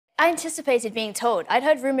I anticipated being told. I'd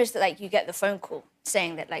heard rumors that, like, you get the phone call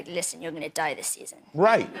saying that, like, listen, you're gonna die this season.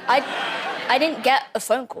 Right. I didn't get a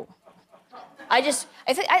phone call.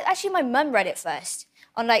 Actually, my mum read it first.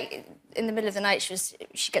 On, like, in the middle of the night,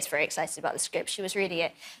 she gets very excited about the script. She was reading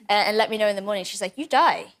it and let me know in the morning. She's like, you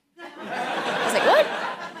die. I was like, what?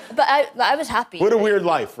 But I was happy. What a weird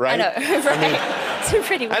life, right? I know, right? I mean, it's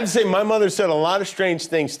pretty weird. I have to say, my mother said a lot of strange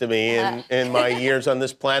things to me in my years on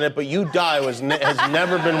this planet, but you die has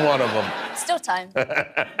never been one of them. Still time.